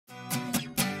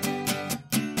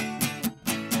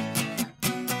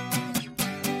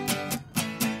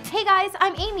guys,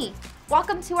 I'm Amy.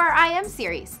 Welcome to our I Am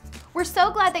series. We're so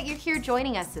glad that you're here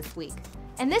joining us this week.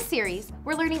 In this series,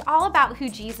 we're learning all about who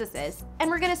Jesus is, and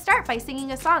we're going to start by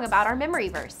singing a song about our memory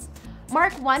verse.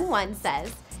 Mark 1:1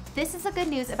 says, "This is the good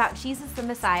news about Jesus the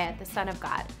Messiah, the Son of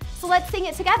God." So let's sing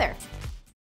it together.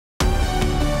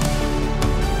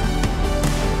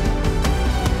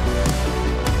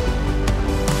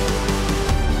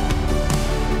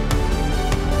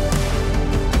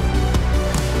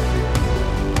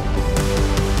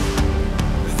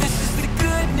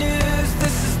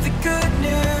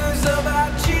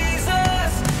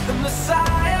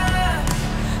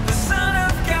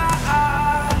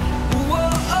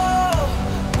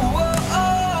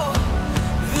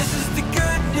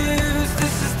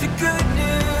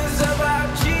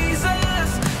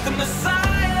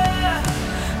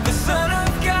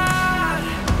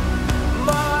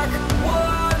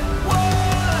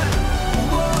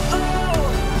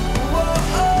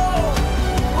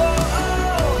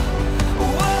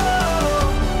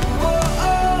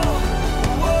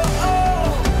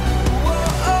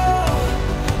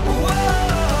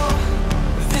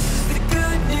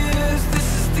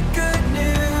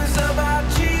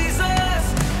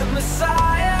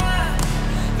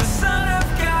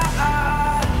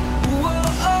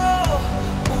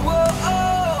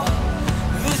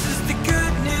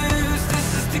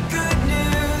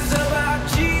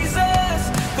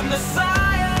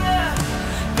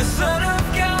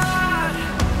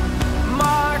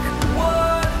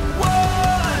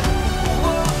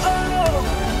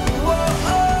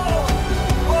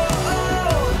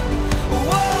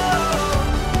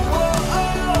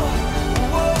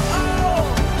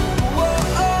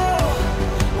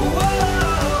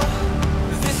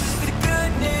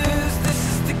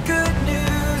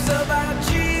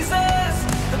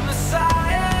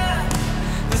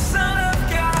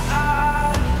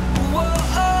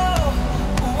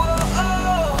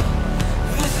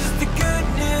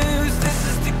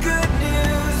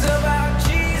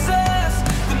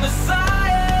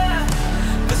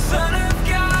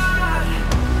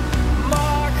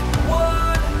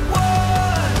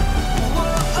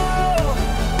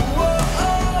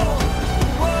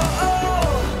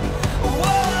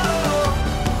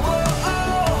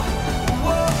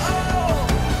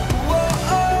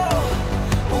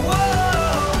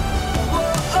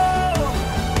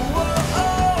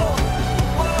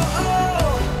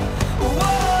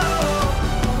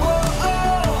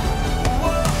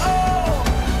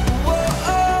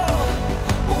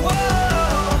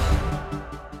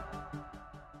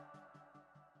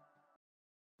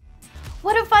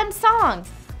 What a fun song!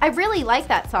 I really like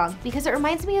that song because it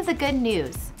reminds me of the good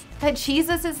news, that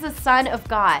Jesus is the Son of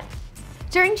God.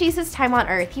 During Jesus' time on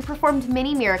earth, he performed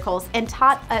many miracles and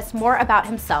taught us more about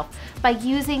himself by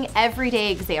using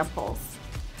everyday examples.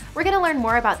 We're going to learn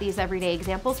more about these everyday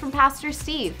examples from Pastor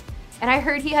Steve. And I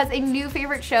heard he has a new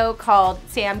favorite show called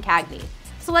Sam Cagney.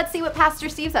 So let's see what Pastor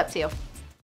Steve's up to.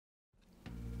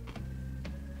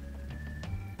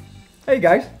 Hey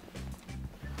guys,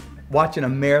 watching a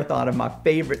marathon of my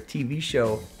favorite TV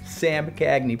show, Sam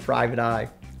Cagney, Private Eye.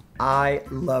 I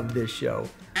love this show.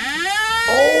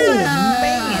 Oh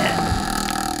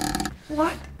man!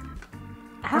 What?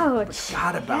 Ouch. I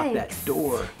forgot about that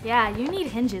door. Yeah, you need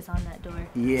hinges on that door.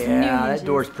 Yeah, that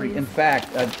door's pretty. In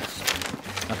fact, I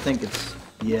think it's,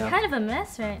 yeah. Kind of a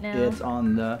mess right now. It's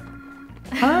on the,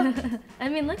 huh? I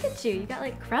mean, look at you. You got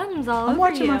like crumbs all over you. I'm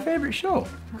watching my favorite show.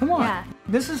 Come on. Yeah.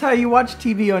 This is how you watch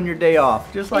TV on your day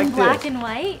off, just like In this. black and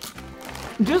white?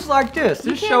 Just like this.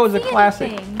 This can't show is a see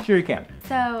classic. anything. Sure you can.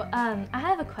 So, I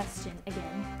have a question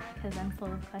again, because I'm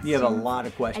full of questions. You have a lot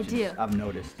of questions. I do. I've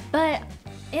noticed. But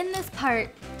in this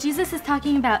part, Jesus is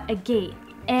talking about a gate,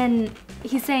 and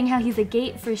he's saying how he's a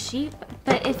gate for sheep.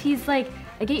 But if he's like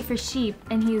a gate for sheep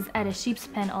and he's at a sheep's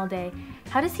pen all day,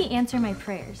 how does he answer my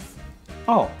prayers?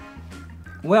 Oh,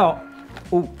 well,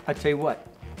 I tell you what.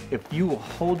 If you will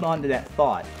hold on to that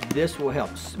thought, this will help.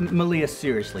 Malia,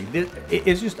 seriously,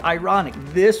 it's just ironic.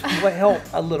 This will help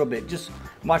a little bit. Just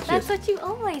watch That's this. what you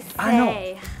always say. I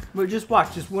know. But just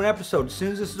watch, just one episode. As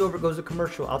soon as this is over, it goes to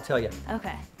commercial, I'll tell you.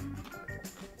 Okay.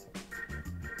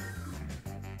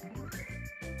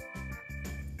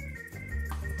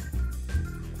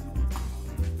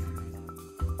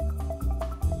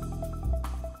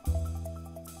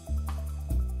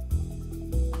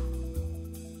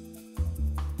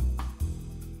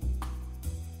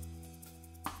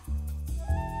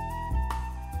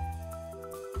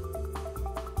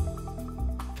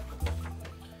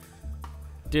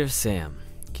 Dear Sam,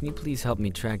 can you please help me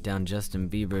track down Justin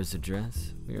Bieber's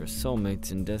address? We are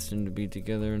soulmates and destined to be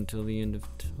together until the end of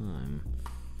time.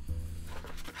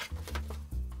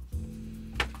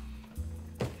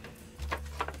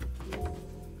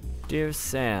 Dear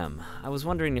Sam, I was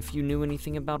wondering if you knew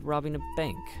anything about robbing a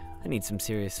bank. I need some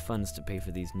serious funds to pay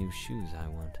for these new shoes I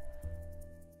want.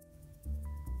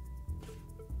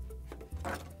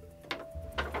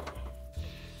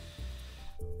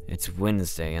 It's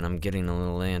Wednesday and I'm getting a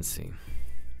little antsy.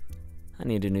 I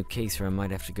need a new case or I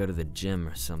might have to go to the gym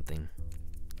or something.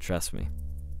 Trust me,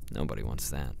 nobody wants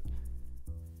that.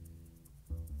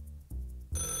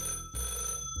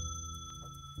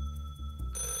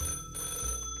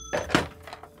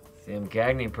 Sam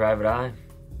Cagney, Private Eye.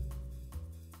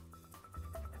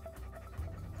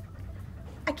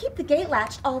 I keep the gate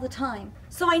latched all the time,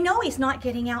 so I know he's not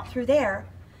getting out through there.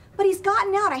 But he's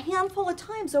gotten out a handful of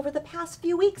times over the past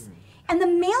few weeks, and the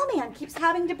mailman keeps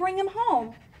having to bring him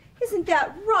home. Isn't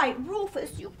that right,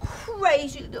 Rufus, you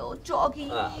crazy little doggy?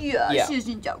 Yes, yeah.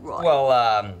 Isn't that right?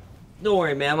 Well, don't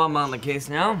worry, ma'am, I'm on the case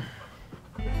now.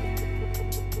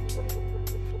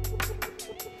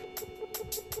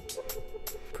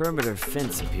 Perimeter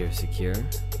fence appears secure.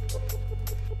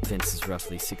 Fence is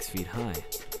roughly 6 feet high.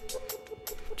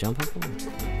 Jumpable?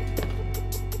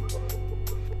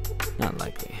 Not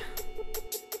likely.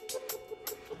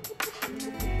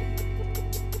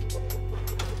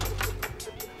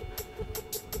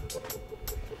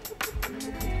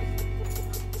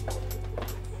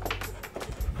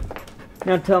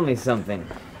 Now tell me something.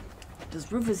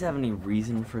 Does Rufus have any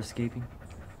reason for escaping?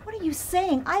 What are you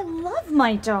saying? I love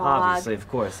my dog. Obviously, of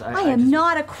course. I am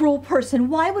not a cruel person.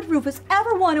 Why would Rufus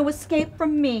ever want to escape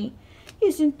from me?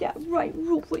 Isn't that right,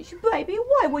 Rufus, baby?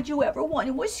 Why would you ever want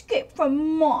to escape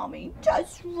from Mommy?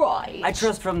 That's right. I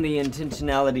trust from the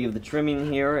intentionality of the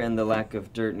trimming here and the lack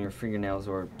of dirt in your fingernails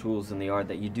or tools in the yard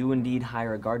that you do indeed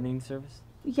hire a gardening service?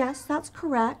 Yes, that's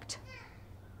correct.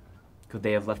 Could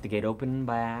they have left the gate open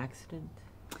by accident?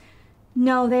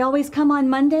 No, they always come on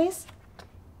Mondays.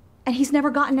 And he's never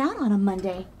gotten out on a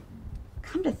Monday.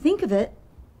 Come to think of it,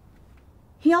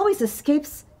 he always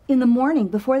escapes in the morning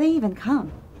before they even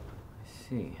come. I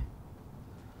see.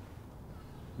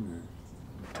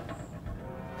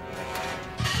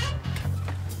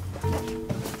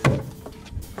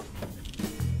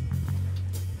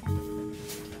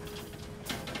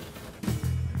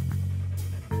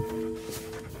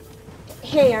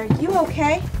 Hey, are you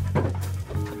okay?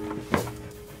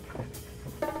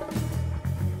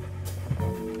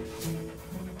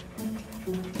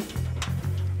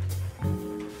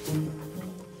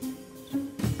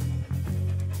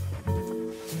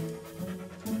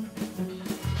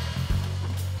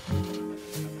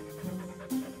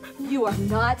 You are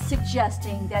not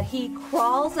suggesting that he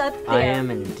crawls up there. I am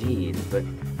indeed, but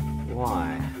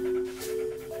why?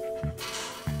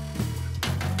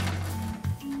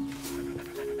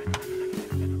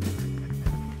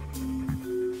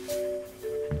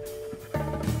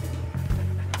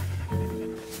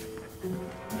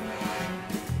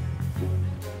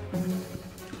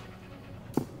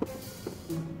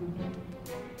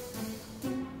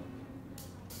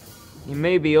 You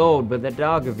may be old, but that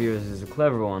dog of yours is a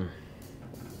clever one.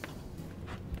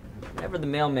 Whenever the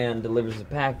mailman delivers a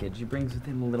package, he brings with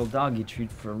him a little doggy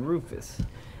treat for Rufus.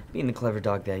 Being the clever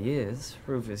dog that he is,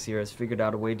 Rufus here has figured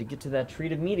out a way to get to that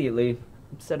treat immediately,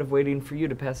 instead of waiting for you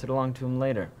to pass it along to him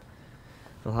later.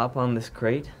 He'll hop on this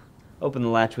crate, open the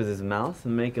latch with his mouth,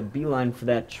 and make a beeline for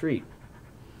that treat.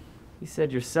 You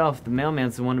said yourself the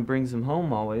mailman's the one who brings him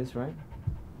home always, right?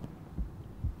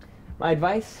 My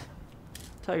advice?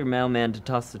 Tell your mailman to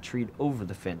toss the treat over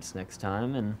the fence next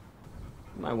time, and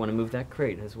you might want to move that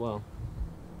crate as well.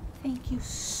 Thank you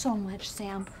so much,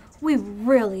 Sam. We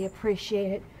really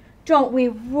appreciate it. Don't we,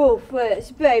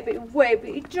 Rufus, baby,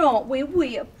 don't we?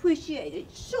 We appreciate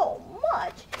it so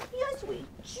much. Yes, we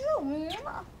do.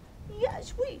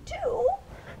 Yes, we do.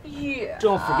 Yeah.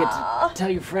 Don't forget to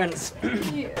tell your friends.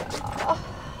 Yeah.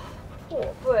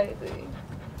 Poor baby.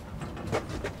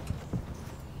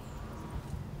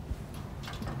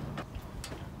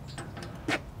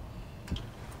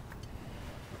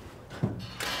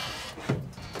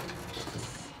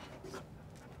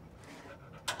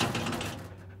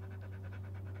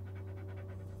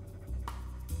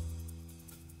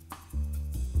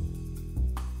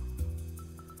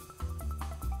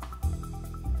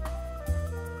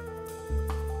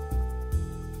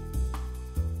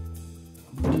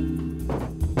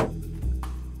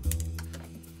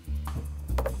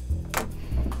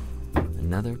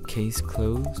 Another case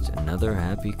closed, another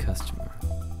happy customer.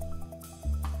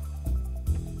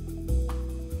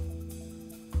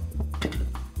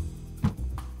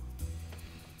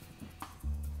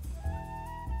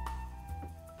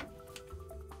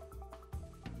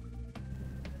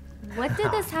 What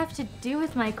did this have to do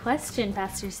with my question,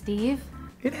 Pastor Steve?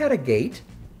 It had a gate.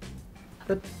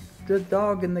 But the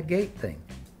dog and the gate thing.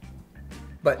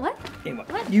 But What? anyway,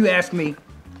 What? you asked me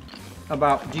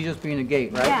about Jesus being a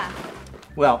gate, right? Yeah.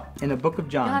 Well, in the book of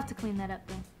John. You'll have to clean that up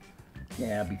though.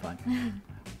 Yeah, it'll be fine.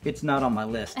 It's not on my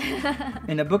list.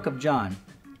 In the book of John,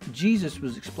 Jesus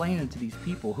was explaining to these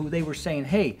people who they were saying,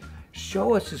 hey,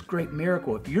 show us this great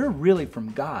miracle. If you're really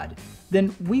from God,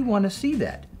 then we want to see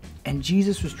that. And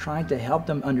Jesus was trying to help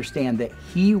them understand that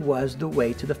he was the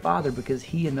way to the Father because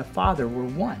he and the Father were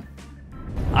one.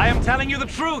 I am telling you the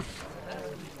truth.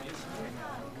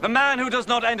 The man who does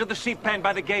not enter the sheep pen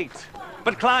by the gate,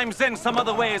 but climbs in some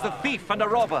other way is a thief and a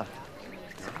robber.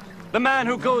 The man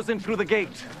who goes in through the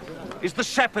gate is the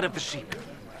shepherd of the sheep.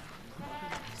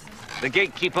 The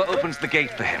gatekeeper opens the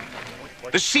gate for him.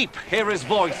 The sheep hear his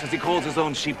voice as he calls his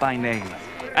own sheep by name,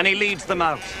 and he leads them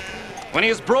out. When he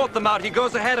has brought them out, he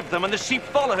goes ahead of them, and the sheep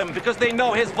follow him because they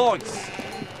know his voice.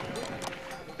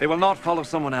 They will not follow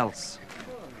someone else.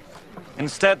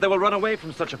 Instead, they will run away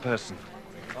from such a person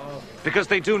because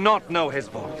they do not know his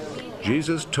voice.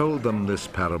 Jesus told them this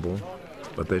parable,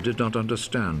 but they did not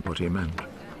understand what he meant.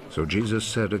 So Jesus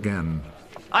said again,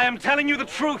 I am telling you the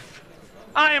truth.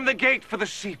 I am the gate for the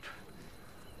sheep.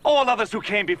 All others who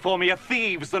came before me are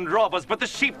thieves and robbers, but the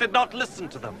sheep did not listen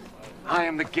to them. I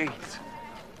am the gate.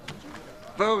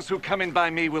 Those who come in by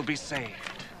me will be saved.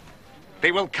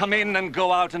 They will come in and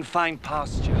go out and find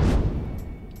pasture.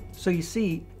 So you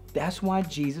see, that's why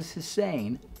Jesus is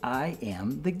saying, I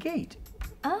am the gate.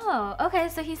 Oh, okay,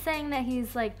 so he's saying that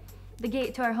he's like the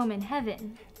gate to our home in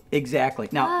heaven. Exactly.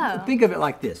 Now, Oh. think of it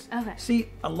like this. Okay. See,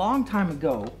 a long time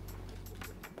ago,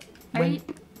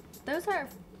 Those are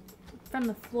from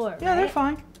the floor, yeah, they're right?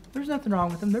 fine. There's nothing wrong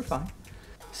with them. They're fine.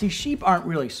 See, sheep aren't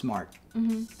really smart.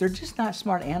 They're just not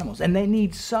smart animals, and they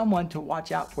need someone to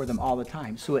watch out for them all the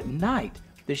time. So at night,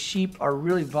 the sheep are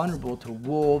really vulnerable to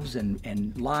wolves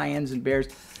and lions and bears.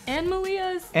 And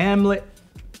Malia's.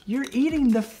 You're eating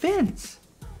the fence.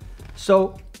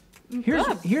 So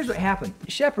here's what happened.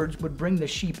 Shepherds would bring the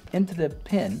sheep into the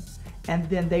pen, and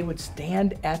then they would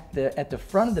stand at the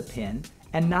front of the pen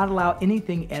and not allow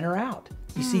anything in or out.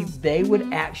 You see, they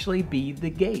would actually be the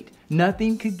gate.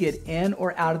 Nothing could get in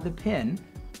or out of the pen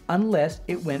unless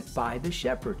it went by the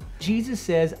shepherd. Jesus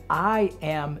says, I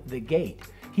am the gate.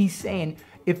 He's saying,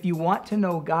 if you want to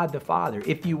know God the Father,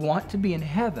 if you want to be in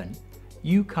heaven,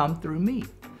 you come through me.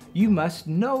 You must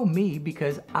know me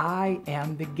because I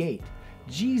am the gate.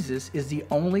 Jesus is the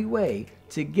only way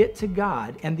to get to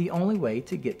God and the only way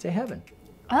to get to heaven.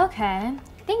 Okay.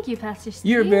 Thank you, Pastor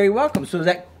Steve. You're very welcome. So does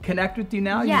that connect with you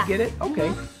now? Yeah. You get it?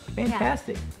 Okay.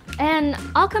 Fantastic. And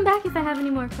I'll come back if I have any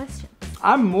more questions.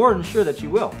 I'm more than sure that you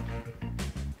will.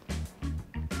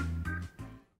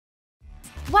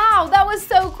 Wow, that was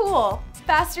so cool.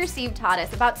 Pastor Steve taught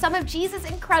us about some of Jesus'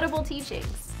 incredible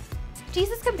teachings.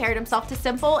 Jesus compared himself to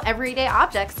simple, everyday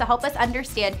objects to help us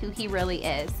understand who he really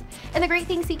is and the great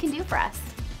things he can do for us.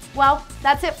 Well,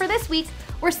 that's it for this week.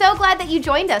 We're so glad that you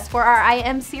joined us for our I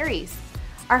Am series.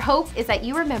 Our hope is that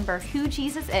you remember who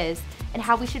Jesus is and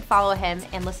how we should follow him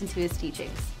and listen to his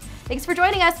teachings. Thanks for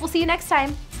joining us. We'll see you next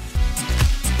time.